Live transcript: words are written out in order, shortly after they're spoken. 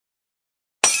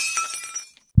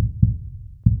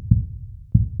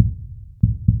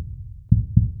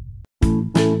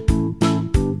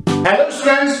Hello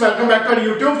students, welcome back to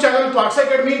YouTube channel class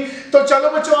academy. तो चलो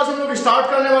बच्चों, आज हम लोग स्टार्ट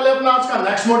करने वाले हैं अपना आज का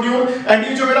नेक्स्ट मॉड्यूल। एंड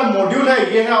ये जो मेरा मॉड्यूल है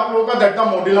ये है आप लोगों का that the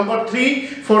module number 3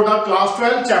 for the class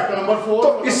 12 chapter number 4।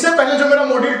 तो इससे पहले जो मेरा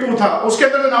मॉड्यूल 2 था उसके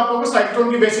अंदर मैंने आप लोगों को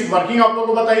साइक्लोट्रॉन की बेसिक वर्किंग आप लोगों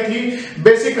को बताई थी,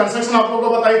 बेसिक कंस्ट्रक्शन आप लोगों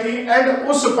को बताई थी। एंड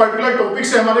उस पर्टिकुलर टॉपिक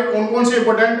से हमारे कौन कौन से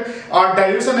इंपॉर्टेंट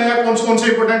डेरिवेशन है, कौन कौन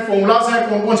से इंपॉर्टेंट फॉर्मूलाज हैं,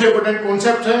 कौन कौन से इंपॉर्टेंट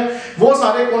कॉन्सेप्ट हैं, वो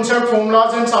सारे कॉन्सेप्ट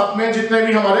फॉर्मूलाज एंड साथ में जितने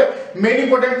भी हमारे मेन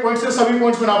इंपॉर्टेंट पॉइंट्स है सभी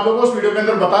पॉइंट्स मैंने आप लोगों को उस वीडियो के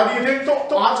अंदर बता दिए थे।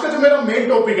 तो आज का जो मेरा मेन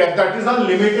टॉपिक है that is the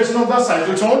limitation of the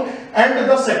cyclotron and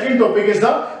the second topic is the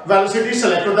velocity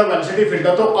selector, the velocity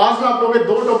filter. तो आज मैं आप लोगों के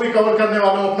दो टॉपिक कवर करने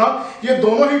वाला हूं अपना। ये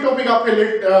दोनों ही टॉपिक आपके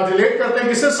रिलेट करते हैं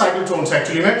किससे, साइक्लोट्रॉन से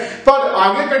एक्चुअली में। पर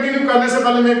आगे कंटिन्यू करने से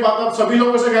पहले मैं एक बात आप सभी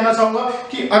लोगों से कहना चाहूंगा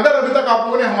कि अगर अभी तक आप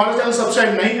लोगों ने हमारा चैनल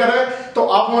सब्सक्राइब नहीं करा है तो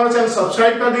आप हमारा चैनल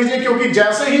सब्सक्राइब कर दीजिए, क्योंकि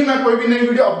जैसे ही मैं कोई भी नई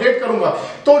वीडियो अपडेट करूंगा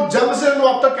तो जल्द से जल्द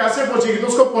आप तक कैसे पहुंचेगी। तो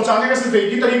उसको पहुंचाने का सिर्फ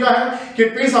एक ही तरीका है कि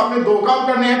प्लीज आपने दो काम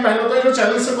करने हैं। पहले तो जो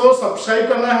चैनल से को सब्सक्राइब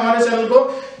करना है हमारे चैनल को,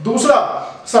 दूसरा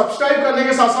सब्सक्राइब करने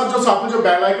के साथ साथ जो साथ में जो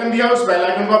बेल आइकन दिया है उस बेल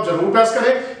आइकन को आप जरूर प्रेस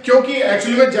करें, क्योंकि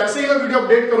एक्चुअली में जैसे ही मैं वीडियो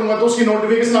अपडेट करूंगा तो उसकी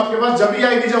नोटिफिकेशन आपके पास जब ही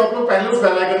आएगी जब आप लोग पहले उस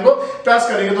बेल आइकन को प्रेस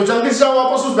करेंगे। तो जल्दी से जाओ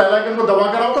वापस उस बेल आइकन को दबा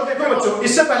कर आओ। तो देखो बच्चों,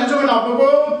 इससे पहले जो मैंने आप लोगों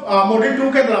को मॉड्यूल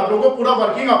 2 के अंदर आप लोगों को पूरा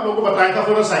वर्किंग आप लोगों को बताया था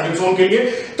फॉर साइक्लोट्रॉन के लिए,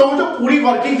 तो वो जो पूरी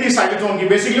वर्किंग थी साइक्लोट्रॉन की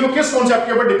बेसिकली वो किस कॉन्सेप्ट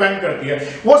के ऊपर डिपेंड करती है,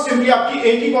 वो सिंपली आपकी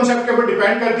एक ही कॉन्सेप्ट के ऊपर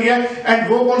डिपेंड करती है। एंड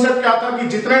वो कॉन्सेप्ट क्या था कि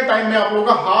जितने टाइम में आप लोगों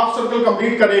का हाफ सर्कल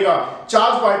कंप्लीट करेगा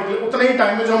चार्ज पार्टिकल, उतने ही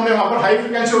टाइम में जो हमने वहां पर हाई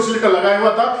फ्रीक्वेंसी ऑसिलेटर लगाया हुआ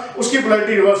था उसकी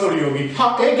पोलैरिटी रिवर्स हो रही होगी। हाँ,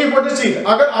 एक इंपॉर्टेंट चीज,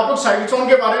 अगर आप लोग साइक्लोट्रॉन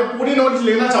के बारे में पूरी नॉलेज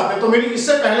लेना चाहते हैं तो मेरी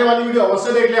इससे पहले वाली वीडियो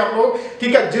अवश्य देख ले आप लोग,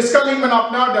 ठीक है, जिसका लिंक मैंने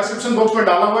अपना डिस्क्रिप्शन बॉक्स में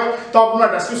डाला हुआ है। तो आप अपना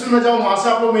डिस्क्रिप्शन में जाओ, वहां से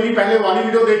आप लोग मेरी पहले वाली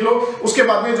वीडियो देख लो। उसके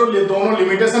बाद में जो दोनों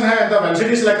लिमिटेशन है द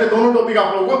वेलोसिटी सिलेक्टर, दोनों टॉपिक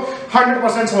आप लोगों को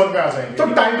 100% समझ में आ जाएंगे। तो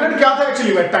टाइम पीरियड क्या था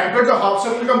एक्चुअली में, टाइम पीरियड जो हाफ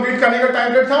सर्कल कंप्लीट करने का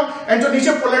टाइम पीरियड था एंड जो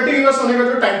नीचे पोलैरिटी रिवर्स होने का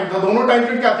जो टाइम पीरियड था, दोनों टाइम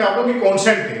पीरियड क्या थे आप लोग की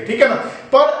कांस्टेंट थे, ठीक है ना।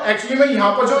 पर एक्चुअली में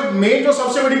यहां पर जो मेन जो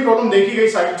सबसे बड़ी प्रॉब्लम देखी गई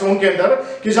साइक्लोट्रॉन के अंदर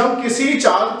कि जब हम किसी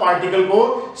चार्ज पार्टिकल को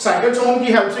साइक्लोट्रॉन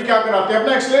की हेल्प से क्या कराते हैं,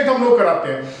 अपना एक्सेलरेट हम लोग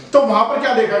कराते हैं, तो वहां पर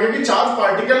क्या देखा गया कि चार्ज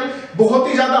पार्टिकल बहुत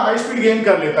ही ज्यादा हाई स्पीड गेन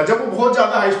कर लेता है। जब वो बहुत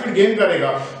ज्यादा हाई स्पीड गेन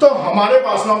करेगा तो हमारे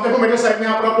पास ना, देखो मेरे साइड में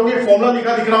यहां पर आप लोगों को फॉर्मूला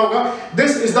लिखा दिख रहा होगा,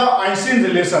 this is the einstien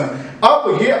relation.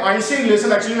 अब ये einstien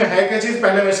रिलेशन एक्चुअली में है क्या चीज,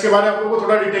 पहले मैं इसके बारे में आप लोगों को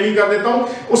थोड़ा डिटेलिंग कर देता हूं,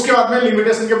 उसके बाद में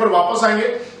लिमिटेशन के ऊपर वापस आएंगे।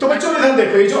 तो बच्चों इधर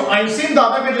देखो, ये जो einstien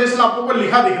दादा का रिलेशन आप लोगों को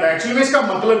लिखा दिख रहा है, एक्चुअली में इसका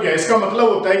मतलब क्या है, इसका मतलब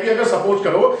होता है कि अगर सपोज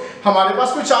करो हमारे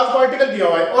पास कोई चार्ज पार्टिकल दिया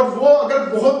हुआ है और वो अगर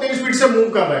बहुत तेज स्पीड से मूव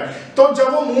कर रहा है, तो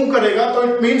जब वो मूव करेगा तो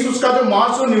इट मींस उसका जो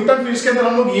मास, जो न्यूटन फिजिक्स के अंदर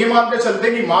हम लोग ये मान के चलते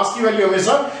हैं कि मास की वैल्यू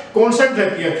हमेशा कांस्टेंट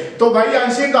रहती है। तो भाई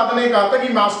einstien दादा ने कहा था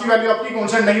कि मास की वैल्यू आपकी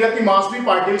कांस्टेंट नहीं रहती, मास भी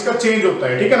पार्टिकल्स का चेंज होता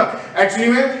है, ठीक है ना। एक्चुअली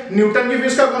में न्यूटन की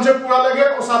फिजिक्स का कांसेप्ट पूरा अलग है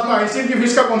और साथ में einstien की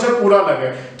फिजिक्स का कांसेप्ट पूरा अलग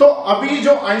है। तो अभी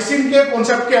जो einstien के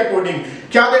कांसेप्ट के अकॉर्डिंग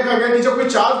क्या देखा गया कि जो कोई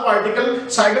चार्ज पार्टिकल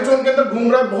साइक्लोट्रॉन के अंदर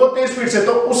घूम रहा है बहुत तेज स्पीड से,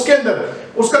 तो उसके अंदर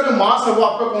उसका जो मास है वो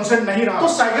आपका कांस्टेंट नहीं रहा। तो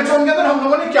साइक्लोट्रॉन के अंदर हम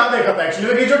लोगों ने क्या देखा था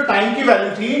एक्चुअली, जो टाइम की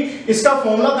वैल्यू थी इसका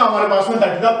फॉर्मूला था हमारे पास में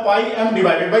that is the pi m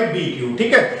divided by bq,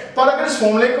 ठीक है। पर अगर इस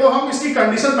फॉर्मूले को हम इसकी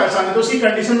कंडीशन पहचाने तो इसकी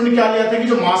कंडीशन में क्या लिया था कि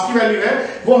जो मास की वैल्यू है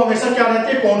वो हमेशा क्या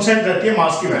रहती है, कांस्टेंट रहती है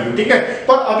मास की वैल्यू, ठीक है।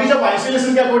 पर अभी जब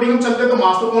आइसोलेशन के अकॉर्डिंग हम चलते हैं तो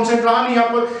मास तो कांस्टेंट रहा नहीं यहां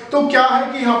पर। तो क्या है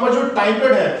कि यहां पर जो टाइम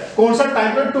पीरियड है, कौन सा time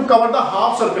period to cover the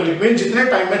half circle, mean जितने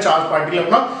टाइम में चार्ज पार्टिकल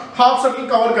अपना हाफ सर्कल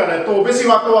कवर कर रहे हैं, तो ऑब्वियस सी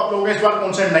बात है आप लोगों का इस बार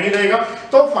कांस्टेंट नहीं रहेगा।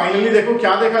 तो फाइनली देखो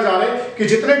क्या देखा जा रहा है कि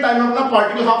जितने टाइम में अपना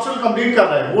पार्टिकल हाफ सर्कल कंप्लीट कर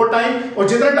रहा है वो टाइम, और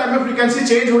जितने टाइम में फ्रीक्वेंसी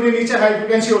चेंज हो रही है नीचे हाई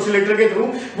फ्रीक्वेंसी ऑसिलेटर के थ्रू,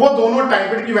 वो दोनों टाइम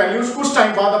पीरियड की वैल्यूज कुछ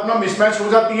टाइम बाद अपना मिसमैच हो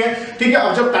जाती है, ठीक है।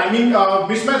 अब जब टाइमिंग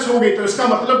मिसमैच हो गई तो इसका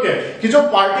मतलब क्या है कि जो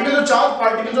पार्टिकल, जो चार्ज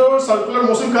पार्टिकल जो सर्कुलर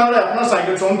मोशन कर रहा है अपना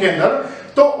साइक्लोट्रॉन के अंदर,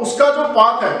 तो उसका जो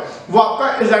पाथ है वो आपका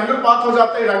इरेगुलर पाथ हो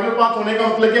जाता है। इरेगुलर पाथ होने का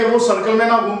मतलब क्या है, वो सर्कल में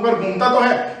ना घूमकर घूमता तो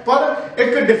है पर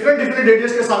एक डिफरेंट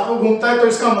रेडियस के साथ वो घूमता है। तो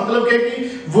इसका मतलब क्या है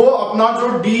कि वो अपना जो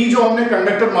डी जो हमने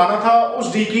कंडक्टर माना था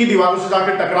उस डी की दीवारों से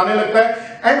जाकर टकराने लगता है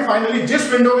एंड फाइनली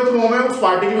जिस विंडो के थ्रू हमें उस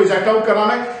पार्टिकल को इजेक्ट आउट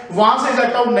कराना है वहां से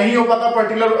इजेक्ट आउट नहीं हो पाता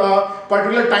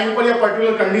पर्टिकुलर टाइम पर या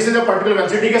पर्टिकुलर कंडीशन या पर्टिकुलर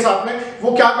वेलोसिटी के साथ में।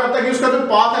 वो क्या करता है कि उसका जो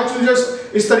पाथ एक्चुअली जो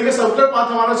इस तरीके सर्कुलर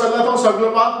पाथ हमारा चल रहा था वो सर्कुलर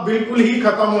पाथ बिल्कुल ही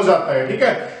खत्म हो जाता है, ठीक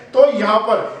है। तो यहाँ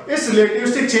पर इस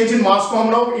रिलेटिविस्टिक चेंज इन मास को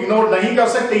हम लोग इग्नोर नहीं कर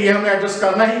सकते, ये हमें एडजस्ट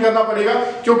करना ही करना पड़ेगा,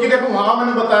 क्योंकि देखो वहां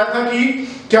मैंने बताया था कि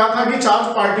क्या था कि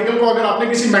चार्ज पार्टिकल को अगर आपने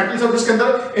किसी मेटल सरफेस के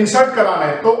अंदर इंसर्ट कराना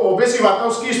है तो ऑब्वियस ही बात है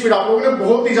उसकी स्पीड आप लोगों ने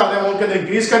बहुत ही ज्यादा अमाउंट के अंदर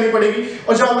इंक्रीज करनी पड़ेगी।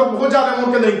 और जब आप लोग बहुत ज्यादा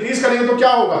अमाउंट के अंदर इंक्रीज करेंगे तो क्या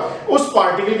होगा, उस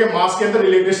पार्टिकल के मास के अंदर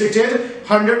रिलेटिविस्टिक चेंज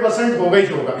 100% होगा ही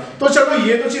होगा। तो चलो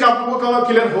ये तो चीज आप लोगों को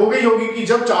क्लियर हो गई होगी कि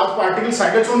जब चार्ज पार्टिकल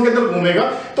साइक्लोट्रॉन के अंदर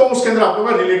घूमेगा तो उसके अंदर आप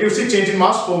लोगों का रिलेटिविस्टिक चेंज इन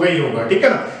मास होगा ही होगा, ठीक है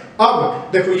ना। अब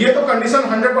देखो ये तो कंडीशन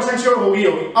 100% श्योर होगी।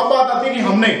 अब बात आती है कि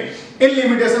हमने इन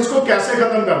लिमिटेशंस को कैसे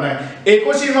खत्म करना है। एक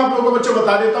और चीज मैं आप लोगों को बच्चों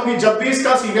बता देता हूं कि जब भी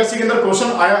इसका सीबीएसई के अंदर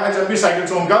क्वेश्चन आया है, जब भी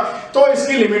साइक्लोट्रॉन का, तो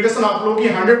इसकी लिमिटेशन आप लोगों की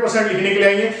 100% लिखने के लिए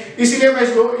आई है। इसीलिए मैं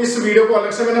इस वीडियो को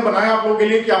अलग से मैंने बनाया आप लोगों के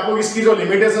लिए कि आप लोग इसकी जो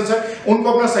लिमिटेशंस है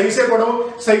उनको अपना सही से पढ़ो,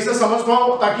 सही से समझ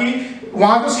पाओ, ताकि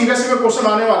वहां जो सीबीएसई में क्वेश्चन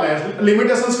आने वाले हैं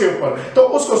लिमिटेशंस के ऊपर, तो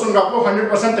उस क्वेश्चन को आप लोग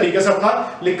 100% तरीके से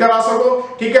अपना लिख कर आ सको,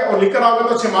 ठीक है। और लिख कर आओगे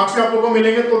तो अच्छे मार्क्स भी आप लोगों को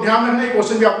मिलेंगे। तो ध्यान रखना, ये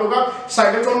क्वेश्चन भी आप लोगों का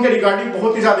साइक्लोट्रॉन के रिगार्डिंग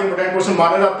बहुत ही ज्यादा इंपॉर्टेंट क्वेश्चन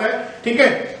माना जाता है, ठीक है।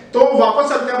 तो वापस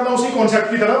चलते हैं अपना उसी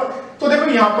कॉन्सेप्ट की तरफ। तो देखो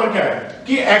यहाँ पर क्या है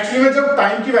कि एक्चुअली में जब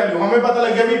टाइम की वैल्यू हमें पता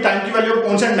लग गया कि टाइम की वैल्यू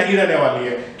कांस्टेंट नहीं रहने वाली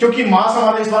है, क्योंकि मास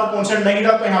हमारा इस बार कांस्टेंट नहीं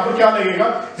रहा, तो यहाँ पर क्या लगेगा,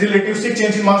 रिलेटिविस्टिक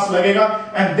चेंज इन मास लगेगा,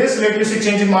 and this relativistic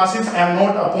change in mass is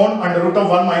m0 upon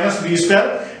 √1 - v²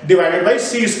 divided by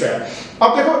c²।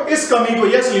 अब देखो इस कमी को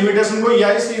या इस लिमिटेशन को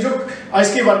या इस जो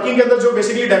इसकी वर्किंग के अंदर जो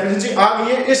बेसिकली डेफिशिएंसी आ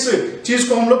गई है, इस चीज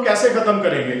को हम लोग कैसे खत्म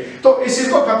करेंगे। तो इस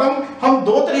चीज को खत्म हम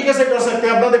दो तरीके से कर सकते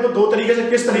हैं अपना। देखो दो तरीके से,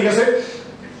 किस तरीके से,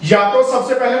 या तो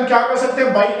सबसे पहले हम क्या कर सकते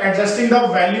हैं, bye adjusting the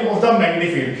value of the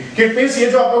magnetic field. It means ये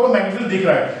जो आप लोगों को मैग्नेटिक फील्ड दिख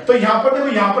रहा है, तो यहां पर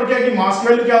देखो, यहां पर क्या है कि मास की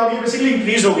वैल्यू क्या होगी, बेसिकली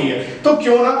इंक्रीज हो गई है। तो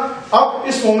क्यों ना अब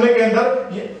इस फॉर्मूले के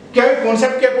अंदर क्या है,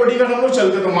 कॉन्सेप्ट के अकॉर्डिंग अगर हम लोग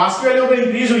चलते तो मास की वैल्यू अगर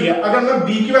इंक्रीज हुई है, अगर मैं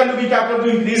b की वैल्यू भी क्या कर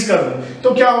दूं, इंक्रीज कर दूं,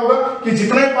 तो क्या होगा कि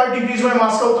जितना ही पार्ट इंक्रीज हुआ है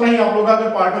मास का, उतना ही आप लोग अगर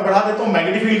पार्ट में बढ़ा देता हूं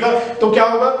मैग्नेटिक फील्ड का, तो क्या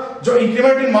होगा, जो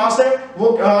इंक्रीमेंट इन मास है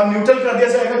वो न्यूट्रल कर दिया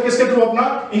जाएगा किसके थ्रू,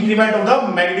 अपना increment of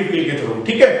the magnetic field के थ्रू,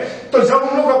 ठीक है। तो जब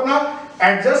हम लोग अपना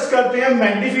एडजस्ट करते हैं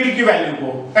मैग्नेटिक फील्ड की वैल्यू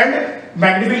को, एंड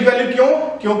मैग्नेटिक फील्ड वैल्यू क्यों,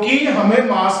 क्योंकि हमें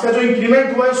मास का जो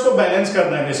इंक्रीमेंट हुआ है उसको बैलेंस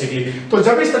करना है बेसिकली। तो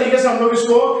जब इस तरीके से हम लोग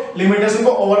इसको लिमिटेशन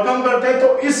को ओवरकम करते हैं,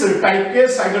 तो इस टाइप के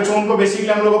साइक्लोट्रॉन को बेसिकली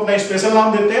हम लोग अपना स्पेशल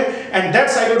नाम देते हैं, and that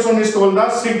cyclotron is called the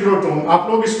synchrotron. आप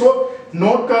लोग इसको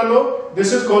नोट कर लो,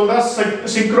 this is called the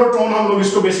synchrotron, हम लोग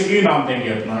इसको बेसिकली नाम देंगे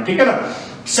अपना, ठीक है ना।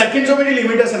 सेकंड जो मेरी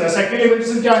लिमिटेशन है, सेकंड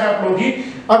लिमिटेशन क्या है आप लोगों की,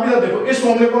 अब इधर देखो इस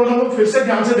फॉर्मूले को हम लोग फिर से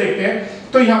ध्यान से देखते हैं,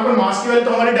 तो यहाँ पर मास की वैल्यू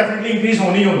तो हमारी डेफिनेटली इंक्रीज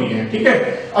होनी है, ठीक है।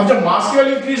 अब जब मास की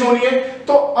वैल्यू इंक्रीज होनी है,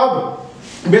 तो अब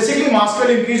बेसिकली मास की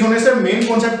वैल्यू इंक्रीज होने से मेन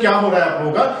कॉन्सेप्ट क्या हो रहा है आप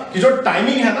लोगों का, कि जो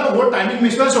टाइमिंग है ना, वो टाइमिंग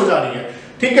मिसमैच हो जा रही है,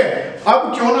 ठीक है।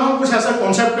 अब क्यों ना हम कुछ ऐसा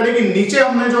कॉन्सेप्ट करें कि नीचे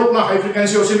हमने जो अपना हाई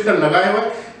फ्रीक्वेंसी ऑसिलेटर लगाया हुआ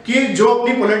है, कि जो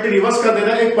अपनी पोलैरिटी रिवर्स कर दे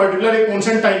रहा है एक पर्टिकुलर एक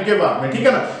कांस्टेंट टाइम के बाद में, ठीक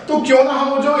है ना। तो क्यों ना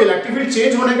हम जो इलेक्ट्रिक फील्ड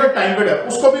चेंज होने का टाइम पीरियड है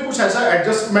उसको भी कुछ ऐसा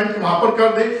एडजस्टमेंट वहां पर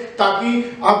कर दे, ताकि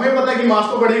हमें पता है कि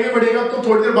मास तो बढ़ेगा, तो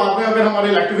थोड़ी देर बाद में अगर हमारे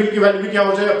इलेक्ट्रिक फील्ड की वैल्यू भी क्या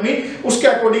हो जाए अपनी, उसके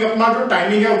अकॉर्डिंग अपना जो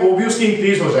टाइमिंग है वो भी उसकी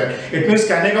इंक्रीज हो जाए। इट मींस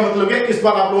कहने का मतलब है इस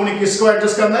बार आप लोगों ने किसको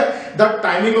एडजस्ट करना है, the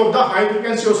timing of the high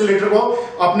frequency oscillator को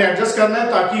आपने एडजस्ट करना है,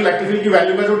 ताकि इलेक्ट्रिक फील्ड की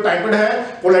वैल्यू का जो टाइम पीरियड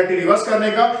है पोलैरिटी रिवर्स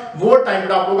करने का, वो टाइम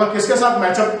पीरियड आप लोगों का किसके साथ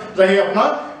मैचअप रहे, अपना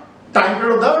time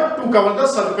period of the two cover the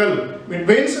circle. It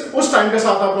means उस टाइम के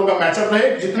साथ आप लोगों का मैचअप रहे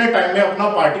जितने टाइम में अपना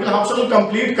पार्टिकल हाफ सर्कल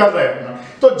कंप्लीट कर रहे हैं अपना।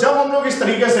 तो जब हम लोग इस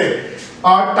तरीके से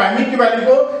टाइमिंग की वैल्यू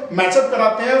को मैचअप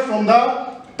कराते हैं from the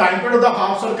time period of the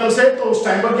half circle से, तो उस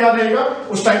टाइम पर क्या रहेगा,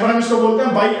 उस टाइम पर हम इसको बोलते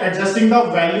हैं bye adjusting the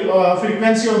value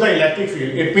frequency of the electric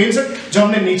field. It means जो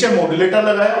हमने नीचे मॉड्यूलेटर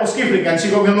लगाया उसकी फ्रीक्वेंसी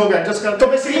को भी हम लोग एडजस्ट करते हैं। तो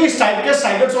बेसिकली इस टाइप के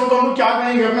साइक्लोट्रॉन को हम लोग क्या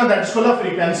कहेंगे अपना, that is called the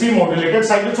frequency modulated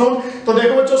cyclotron. तो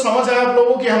देखो बच्चों समझ आया आप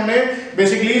लोगों को कि हमने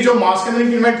बेसिकली जो मास के अंदर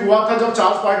इंक्रीमेंट हुआ था, जब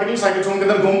चार्ज पार्टिकल साइक्लोट्रॉन के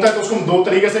अंदर घूमता है, तो उसको हम दो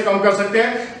तरीके से कम कर सकते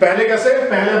हैं। पहले कैसे,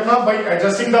 पहले अपना bye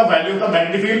adjusting the value of the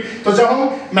magnetic field. तो जब हम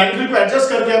मैग्नेटिक फील्ड को एडजस्ट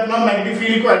करके अपना मैग्नेटिक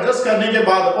फील्ड को एडजस्ट करने के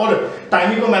बाद और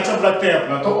टाइमिंग को मैचअप रखते हैं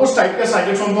अपना, तो उस टाइप के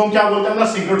साइक्लोट्रॉन को हम क्या बोलते हैं, अपना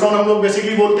सिंक्रोट्रॉन हम लोग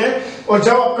बेसिकली बोलते हैं। और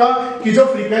जब आपका की जो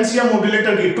फ्रीक्वेंसी है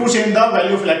मॉड्यूलेटर की to change the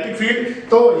value of electric field,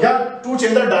 तो या to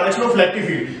change the direction of electric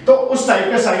field, तो उस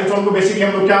टाइप के साइक्लोट्रॉन को बेसिकली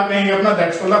हम लोग क्या कहेंगे अपना,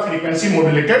 that's called the frequency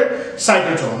modulated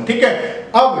cyclotron, ठीक है।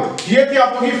 अब ये थी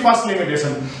आप लोगों की फर्स्ट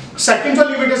लिमिटेशन। सेकंड जो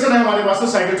लिमिटेशन है हमारे पास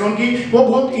साइक्लोट्रॉन की, वो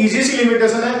बहुत इजी सी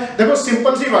लिमिटेशन है। देखो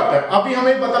सिंपल सी बात है, अभी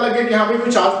हमें पता लग गया कि यहाँ पे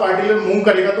कोई चार्ज पार्टिकल मूव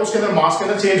करेगा तो उसके अंदर मास के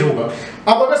अंदर चेंज होगा।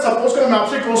 अब अगर सपोज करें मैं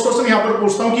आपसे क्रॉस क्वेश्चन यहाँ पर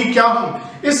पूछता हूँ कि क्या हम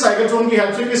इस साइक्लोट्रॉन की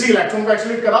हेल्प से किसी इलेक्ट्रॉन को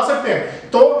एक्सीलरेट करा सकते हैं,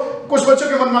 तो कुछ बच्चों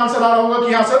के मन में आंसर आ रहा होगा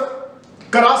कि हाँ सर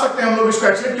करा सकते हैं हम लोग इसको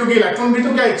एक्सीलरेट, क्योंकि इलेक्ट्रॉन भी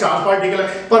तो क्या एक चार्ज पार्टिकल है।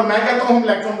 पर मैं कहता हूं हम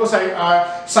इलेक्ट्रॉन को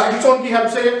साइक्लोट्रॉन की हेल्प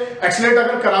से एक्सीलरेट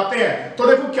अगर कराते हैं, तो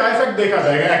देखो क्या इफेक्ट देखा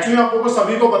जाएगा। एक्चुअली आप लोगों को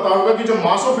सभी को पता होगा कि जो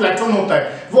मास ऑफ इलेक्ट्रॉन होता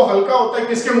है वो हल्का होता है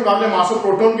किसके मुकाबले, मास ऑफ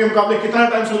प्रोटॉन के मुकाबले कितना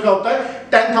टाइम्स हल्का होता है,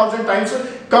 10,000 टाइम्स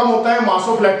कम होता है mass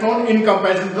of electron in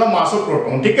comparison to the mass of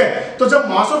proton, ठीक है। तो जब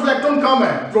मास ऑफ इलेक्ट्रॉन कम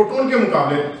है प्रोटॉन के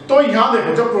मुकाबले, तो यहां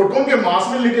देखो जब प्रोटॉन के मास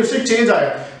में रिलेटिविस्टिक चेंज आया,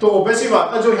 तो ऑब्वियस ही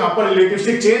बात है जो यहां पर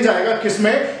रिलेटिविस्टिक चेंज आएगा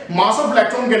किसमें, मास ऑफ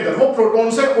इलेक्ट्रॉन के अंदर, वो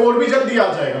प्रोटॉन से और भी जल्दी आ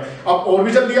जाएगा। अब और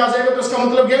भी जल्दी आ जाएगा तो इसका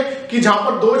मतलब ये कि जहां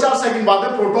पर 2-4 सेकंड बाद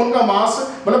में प्रोटॉन का मास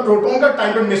मतलब प्रोटॉन का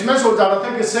टाइम पीरियड मिसमैच हो जा रहा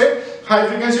था किससे, हाई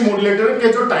फ्रीक्वेंसी मॉड्यूलेटर के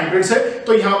जो टाइम पीरियड से,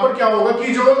 तो यहाँ पर क्या होगा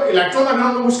कि जो इलेक्ट्रॉन अगर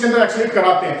हम लोग उसके अंदर एक्सीलरेट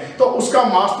कराते हैं तो उसका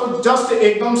मास तो जस्ट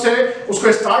एकदम से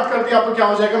उसको स्टार्ट करते यहाँ पर क्या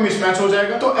हो जाएगा, मिसमैच हो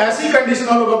जाएगा। तो ऐसी कंडीशन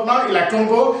में हम लोग अपना इलेक्ट्रॉन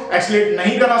को एक्सीलरेट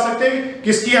नहीं करा सकते,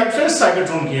 किसकी हेल्प से,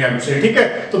 साइक्लोट्रॉन की हेल्प से। ठीक है,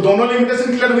 तो दोनों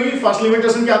लिमिटेशन क्लियर हुई। फर्स्ट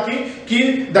लिमिटेशन क्या थी कि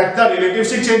that the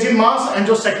relativistic change in mass, and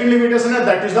जो सेकंड लिमिटेशन है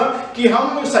दैट इज द कि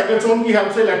हम साइक्लोट्रॉन की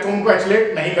हेल्प से इलेक्ट्रॉन को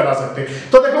एक्सीलरेट नहीं करा सकते।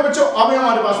 तो देखो बच्चों, अब है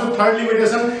हमारे पास में थर्ड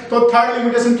लिमिटेशन। तो थर्ड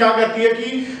लिमिटेशन क्या कहती है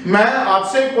कि मैं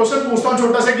आपसे क्वेश्चन पूछता हूं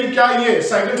छोटा सा कि क्या ये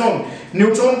साइक्लोट्रॉन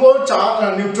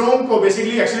न्यूट्रॉन को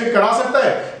बेसिकली एक्सीलरेट करा सकता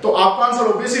है? तो आपका आंसर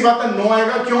ऑब्वियस सी बात है नो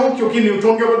आएगा। क्यों? क्योंकि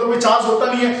न्यूट्रॉन के ऊपर तो कोई चार्ज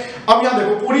होता नहीं है। अब यहां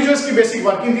देखो, पूरी जो इसकी बेसिक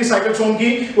वर्किंग थी साइक्लोट्रॉन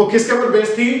की, वो किसके ऊपर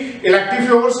बेस्ड थी? Electric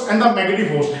force and the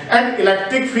magnetic force. And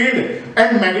electric field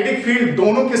and magnetic field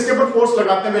दोनों किसके ऊपर फोर्स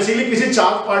लगाते हैं? बेसिकली किसी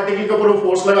चार्ज पार्टिकल के ऊपर वो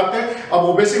फोर्स लगाते हैं। अब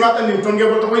ऑब्वियस सी बात है, न्यूट्रॉन के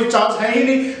ऊपर तो कोई चार्ज है ही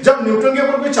नहीं। जब न्यूट्रॉन के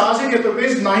ऊपर कोई चार्ज ही नहीं है तो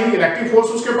प्लीज ना ही इलेक्ट्रिक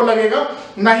फोर्स उसके ऊपर लगेगा,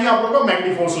 ना ही आप लोगों का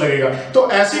मैग्नेटिक फोर्स लगेगा। तो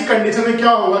ऐसी कंडीशन में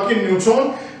क्या होगा कि न्यूट्रॉन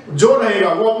जो रहेगा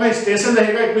वो अपना स्टेशन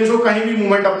रहेगा, इट मींस वो कहीं भी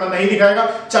मूवमेंट अपना नहीं दिखाएगा।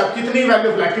 चाहे कितनी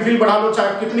वैल्यू इलेक्ट्रिक फील्ड बढ़ा लो, चाहे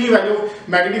कितनी वैल्यू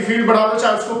मैग्नेटिक फील्ड बढ़ा लो,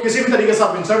 चाहे उसको किसी भी तरीके से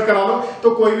आप इंसर्ट करा लो, तो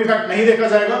कोई भी इफेक्ट नहीं देखा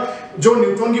जाएगा। जो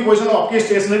न्यूट्रॉन की पोजीशन है आपकी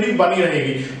स्टेशनरी बनी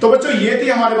रहेगी। तो बच्चों, ये थी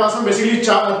हमारे पास में बेसिकली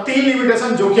तीन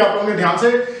लिमिटेशन जो कि आप लोगों ने ध्यान से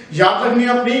याद रखनी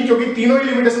है अपनी, क्योंकि तीनों ही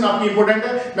लिमिटेशन आपकी इंपॉर्टेंट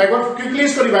है। मैं एक बार क्विकली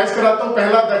इसको रिवाइज कराता हूं।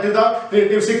 पहला that is the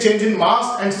relativistic change in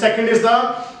mass, and second is the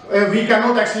we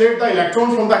cannot accelerate the electron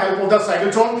from the help of the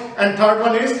cyclotron, and third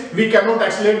one is we cannot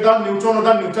accelerate the neutron or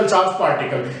the neutral charge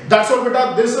particle. That's all beta,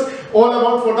 this all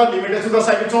about for the limitation of the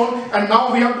cyclotron. And now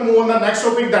we have to move on the next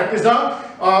topic, that is the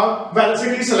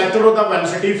velocity selector और the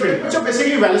velocity filter. अच्छा,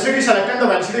 basically velocity selector and the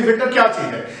velocity filter क्या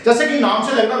चीज है? जैसे कि नाम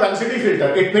से लग रहा है वेलोसिटी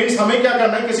फिल्टर, इट मींस हमें क्या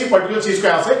करना है, किसी पर्टिकुलर चीज को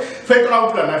यहां से फिल्टर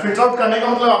आउट करना है। फिल्टर आउट करने का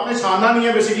मतलब आपने छानना नहीं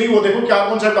है, बेसिकली वो देखो क्या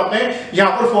कॉन्सेप्ट आपने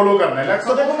यहां पर फॉलो करना है।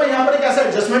 तो देखो, मैं यहां पर एक ऐसा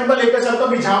एडजस्टमेंट में लेकर चलता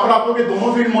हूं जहां पर आप लोगों के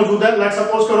दोनों फील्ड मौजूद है। लेट्स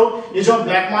सपोज करो ये जो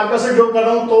ब्लैक मार्कर से ड्रॉ कर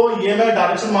रहा हूं, तो ये मैं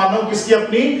डायरेक्शन मान रहा हूं किसकी,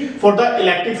 अपनी फॉर द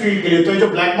इलेक्ट्रिक फील्ड के लिए। तो ये जो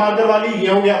ब्लैक मार्कर वाली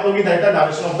ये हो गया आप लोगों की that the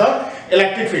direction of the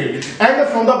electric field, and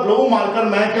from the blue marker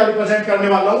मैं क्या रिप्रेजेंट करने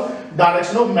वाला हूं,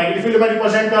 डायरेक्शन ऑफ मैग्नेटिक फील्ड में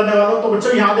रिप्रेजेंट करने वाला हूं। तो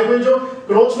बच्चों यहां देखो, जो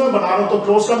क्रॉस में बना रहा हूं, तो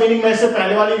क्रॉस का मीनिंग मैं इससे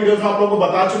पहले वाली वीडियोस में आप लोगों को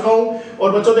बता चुका हूं।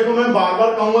 और बच्चों देखो, मैं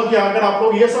बार-बार कहूंगा कि अगर आप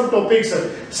लोग ये सब टॉपिक्स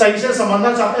सही से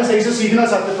समझना चाहते हैं, सही से सीखना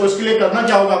चाहते हैं, तो इसके लिए करना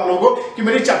क्या होगा आप लोगों को कि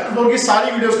मेरी चैप्टर 4 की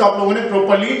सारी वीडियोस को आप लोगों ने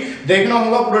प्रॉपर्ली देखना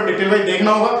होगा, पूरा डिटेल वाइज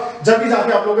देखना होगा, जब भी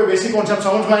जाके आप लोगों के बेसिक कॉन्सेप्ट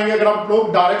समझ पाएंगे। अगर आप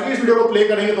लोग डायरेक्टली इस वीडियो को प्ले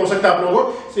करेंगे तो हो सकता है आप लोगों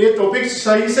को ये टॉपिक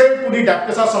सही से पूरी डेप्थ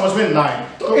के साथ समझ में ना आए।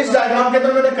 तो इस डायग्राम के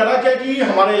अंदर मैंने करा क्या कि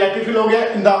हमारा इलेक्ट्रिक फील्ड हो गया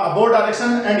in the above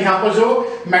direction, and यहाँ पर जो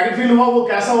मैग्नेटिक फील्ड हुआ वो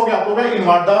कैसा हो गया आप लोगों का,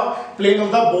 invert the plane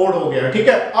of the board हो गया। ठीक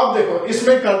है, अब देखो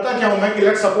इसमें करता क्या हूं मैं कि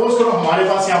लेट्स सपोज करो हमारे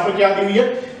पास यहाँ पर क्या दी हुई है,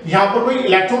 यहाँ पर कोई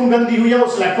इलेक्ट्रॉन गन दी हुई है।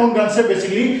 उस इलेक्ट्रॉन गन से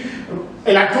बेसिकली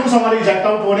इलेक्ट्रॉन्स हमारे इजेक्ट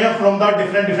आउट हो रहे हैं फ्रॉम द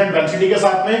डिफरेंट वेलोसिटी के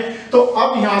साथ में। तो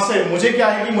अब यहां से मुझे क्या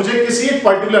है कि मुझे किसी एक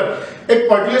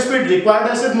पर्टिकुलर स्पीड रिक्वायर्ड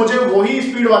है, सिर्फ मुझे वही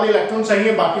स्पीड वाले इलेक्ट्रॉन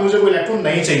चाहिए, बाकी मुझे कोई इलेक्ट्रॉन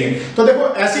नहीं चाहिए। तो देखो,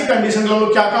 ऐसी कंडीशन में हम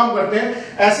लोग क्या काम करते हैं,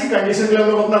 ऐसी कंडीशन में हम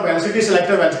लोग अपना वेलोसिटी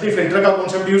सेलेक्टर, वेलोसिटी फिल्टर का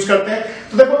कॉन्सेप्ट यूज करते हैं।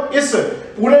 तो देखो, इस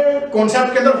पूरे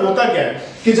कॉन्सेप्ट के अंदर होता क्या है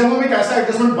कि जब हम एक ऐसा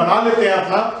एडजस्टमेंट बना लेते हैं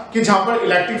अपना कि जहां पर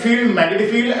electric field, magnetic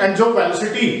field and जो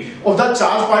velocity of the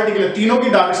charge particle, तीनों की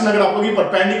डायरेक्शन अगर आप लोग की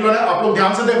परपेंडिकुलर है, आप लोग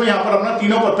ध्यान से देखो यहाँ पर अपना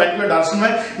तीनों परपेंडिकुलर डायरेक्शन में,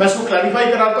 मैं इसको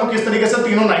क्लैरिफाई कराता हूँ किस तरीके से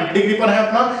तीनों 90 डिग्री पर है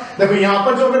अपना। देखो यहाँ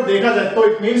पर जो अगर देखा जाए तो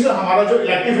इट मींस हमारा जो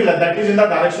इलेक्ट्रिक फील्ड है that is in the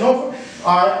direction of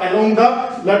along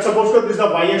the, let's suppose this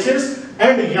the Y axis,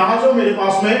 and यहाँ जो मेरे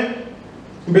पास में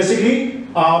बेसिकली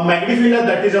मैग्नेटिक फील्ड है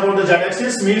that is about the Z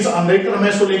axis, means अंदर की तरफ मैं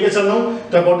इसको लेके चल रहा हूं,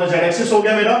 तो अबाउट द जेड एक्सिस हो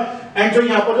गया मेरा। एंड जो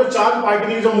यहाँ पर जो चार्ज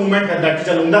पार्टिकल की जो मूवमेंट है that is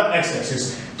along the x axis,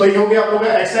 तो ये हो गया आप लोगों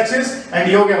का एक्स एक्सिस, एंड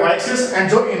ये हो गया वाई एक्सिस, एंड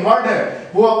जो इनवर्ट है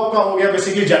वो आपका हो गया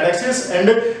basically Z axis, and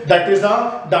that is the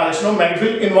direction of magnetic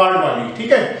field invert वाली।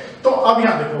 ठीक है, तो अब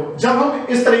यहां देखो, जब हम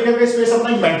इस तरीके का स्पेस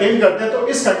अपना मेंटेन करते हैं तो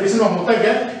इस कंडीशन में होता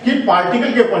क्या है कि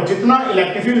पार्टिकल के ऊपर जितना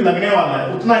इलेक्ट्रिक फील्ड लगने वाला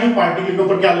है उतना ही पार्टिकल के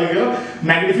ऊपर क्या लगेगा,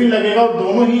 मैग्नेटिक फील्ड लगेगा, और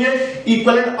दोनों ही ये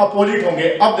इक्वल एंड अपोजिट होंगे।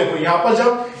 अब देखो यहां पर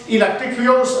जब electric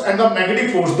force and the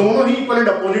magnetic force दोनों ही इक्वल एंड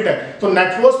अपोजिट है, तो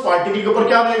नेट फोर्स पार्टिकल के ऊपर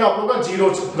क्या रहेगा आप लोगों का,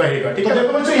 0 रहेगा। ठीक है,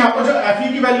 देखो बच्चों यहाँ पर जो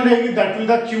Fe की वैल्यू रहेगी that will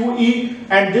the QE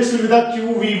and this will be the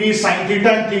QVB sin theta,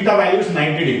 and theta value is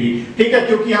 90 degree. ठीक है,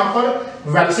 क्योंकि यहाँ पर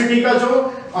वेलोसिटी का जो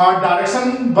डायरेक्शन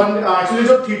एक्चुअली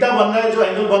जो थीटा बन रहा है, जो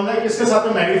एंगल बन रहा है किसके साथ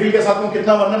में, मैग्नेटिक फील्ड के साथ में,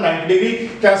 कितना बन रहा है, 90 डिग्री।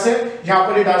 कैसे, यहाँ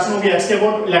पर ये डायरेक्शन होगी एक्स के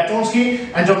अबाउट इलेक्ट्रॉन्स की,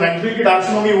 एंड जो मैग्नेटिक फील्ड की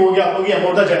डायरेक्शन होगी वो होगी आप लोगों की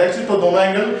अबाउट द जेड एक्सिस। तो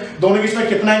दोनों के बीच में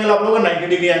कितना एंगल आप लोगों का, 90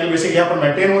 डिग्री एंगल बेसिकली यहाँ पर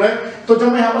मेंटेन हो रहा है। तो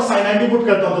जब मैं यहाँ पर sin 90 पुट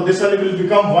करता हूँ तो this value will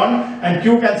become 1 and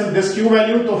Q cancel this Q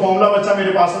value, तो फॉर्मूला बचा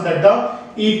मेरे पास में that the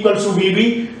E equals to VB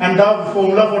and the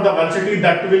formula for the velocity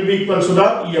that will be equals to the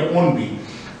E upon B।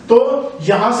 तो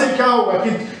यहां से क्या होगा कि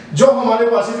जो हमारे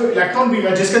पास जो इलेक्ट्रॉन बीम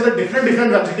है जिसके अंदर डिफरेंट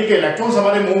डिफरेंट वेलोसिटी के इलेक्ट्रॉन्स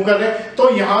हमारे मूव कर रहे हैं,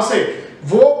 तो यहां से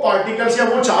वो पार्टिकल्स या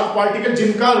वो चार्ज पार्टिकल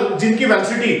जिनकी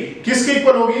वेलोसिटी किसके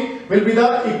इक्वल होगी, will be the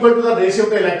equal to the ratio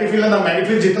of the electric field and the magnetic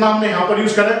field. जितना हमने यहां पर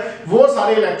यूज करा है वो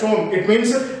सारे इलेक्ट्रॉन, इट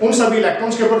मींस उन सभी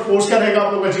इलेक्ट्रॉन्स के ऊपर फोर्स क्या रहेगा,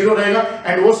 आप लोगों का जीरो रहेगा,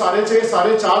 एंड वो सारे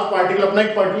चार्ज पार्टिकल अपना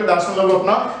एक पर्टिकुलर डायरेक्शन में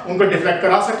अपना उनको डिफ्लेक्ट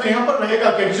करा सकते हैं। यहां पर रहेगा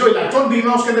कि जो इलेक्ट्रॉन बीम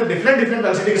है उसके अंदर डिफरेंट डिफरेंट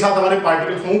वेलोसिटी के साथ हमारे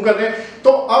पार्टिकल्स मूव कर रहे हैं।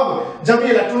 तो अब जब ये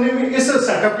इलेक्ट्रॉन बीम इस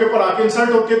सेटअप के ऊपर आके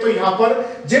इंसर्ट होती है, तो यहां पर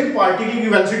जिन पार्टिकल की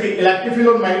वेलोसिटी इलेक्ट्रिक फील्ड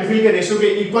और मैग्नेटिक फील्ड के रेशियो के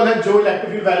इक्वल है, जो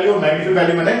इलेक्ट्रिक फील्ड वैल्यू और मैग्नेटिक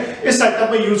वैल्यू मैंने इस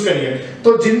सेटअप में यूज करी है,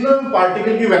 तो जिन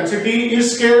पार्टिकल की वेलोसिटी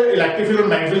इसके इलेक्ट्रिक फील्ड और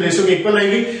मैग्नेटिक फील्ड रेशियो के इक्वल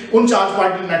रहेगी, उन चार्ज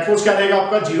पार्टिकल नेट फोर्स क्या रहेगा,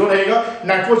 आपका जीरो रहेगा।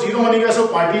 नेट फोर्स जीरो होने की वजह से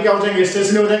पार्टिकल क्या हो जाएंगे,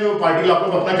 स्टेशनरी हो जाएंगे, वो पार्टिकल आप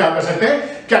लोग अपना क्या कर सकते हैं,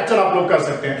 कैप्चर आप लोग कर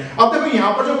सकते हैं। अब देखो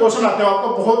यहां पर जो क्वेश्चन आता है आपका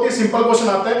बहुत ही सिंपल क्वेश्चन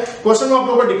आता है। क्वेश्चन में आप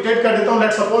लोगों को डिक्टेट कर देता हूं।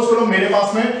 लेट सपोज करो मेरे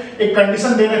पास में एक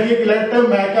कंडीशन दे रखी है कि लेट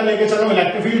मैं क्या लेके चल रहा हूं,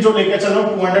 इलेक्ट्रिक फील्ड जो लेके चल रहा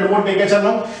हूं 200 वोल्ट लेके चल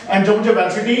रहा हूं, एंड जो मुझे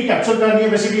वेलोसिटी कैप्चर करनी है,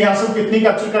 बेसिकली यहां से कितनी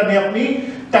कैप्चर करनी है, अपनी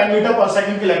 10 मीटर पर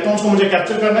सेकंड के इलेक्ट्रॉन्स को मुझे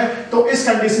कैप्चर करना है। तो इस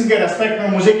कंडीशन के रेस्पेक्ट में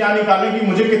मुझे क्या निकालना है कि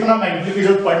मुझे कितना मैग्नेटिक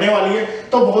फील्ड पड़ने वाली है।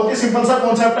 तो बहुत ही सिंपल सा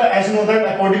कांसेप्ट है, as know that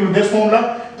according to this formula,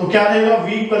 तो क्या रहेगा,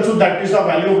 v equals to that is the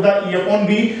value of the E upon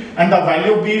B, and the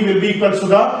value of B will be equals to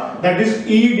the that is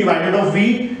E divided of V,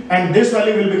 and this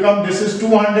value will become, this is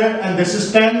 200 and this is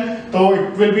 10, तो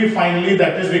it will be finally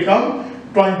that is become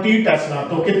 20 Tesla.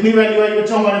 तो कितनी value आई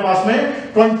बच्चों हमारे पास में,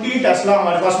 20 Tesla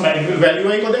हमारे पास magnetic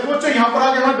value आई। तो देखो बच्चों यहां पर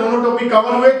आके हमारे दोनों टॉपिक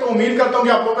कवर हुए, तो उम्मीद करता हूं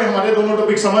कि आप लोगों को हमारे दोनों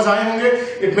टॉपिक समझ आए होंगे।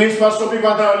 It means first topic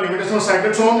was the limitation of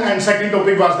cyclotron and second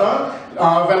topic was the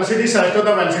velocity selector,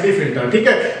 the velocity filter. ठीक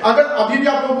है, अगर अभी भी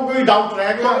आप लोगों को कोई डाउट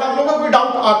रहे, तो अगर आप लोगों को कोई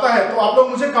डाउट आता है तो आप लोग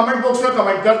मुझे कमेंट बॉक्स में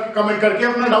कमेंट करके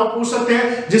अपना डाउट पूछ सकते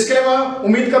हैं, जिसके लिए मैं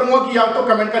उम्मीद करूंगा कि या तो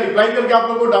कमेंट का रिप्लाई करके आप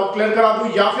लोगों को डाउट क्लियर करा दूं,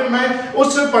 या फिर मैं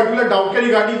उस पर्टिकुलर डाउट के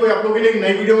रिगार्डिंग कोई आप लोगों के लिए एक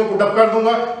नई वीडियो में पुट अप कर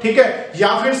दूंगा। ठीक है,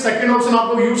 या फिर सेकंड ऑप्शन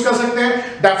आप लोग यूज कर सकते हैं,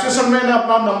 डिस्क्रिप्शन में मैंने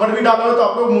अपना नंबर भी डाला है, तो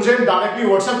आप लोग मुझे डायरेक्टली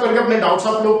व्हाट्सएप करके अपने डाउट्स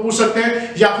आप लोग पूछ सकते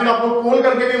हैं, या फिर आप लोग कॉल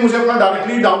करके भी मुझे अपना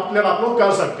डायरेक्टली डाउट क्लियर आप लोग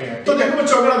कर सकते हैं। तो देखो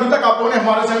बच्चों, अगर अभी तक आप लोगों ने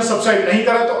हमारा चैनल सब्सक्राइब नहीं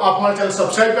करा तो आप हमारा चैनल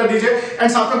सब्सक्राइब कर दीजिए, एंड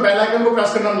साथ में बेल आइकन को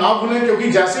प्रेस करना ना भूलें,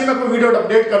 क्योंकि जैसे ही मैं कोई वीडियो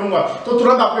अपडेट करूंगा तो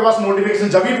तुरंत आपके पास नोटिफिकेशन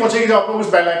जब भी पहुंचेगी जब आप लोग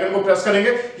उस बेल आइकन को प्रेस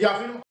करेंगे। या फिर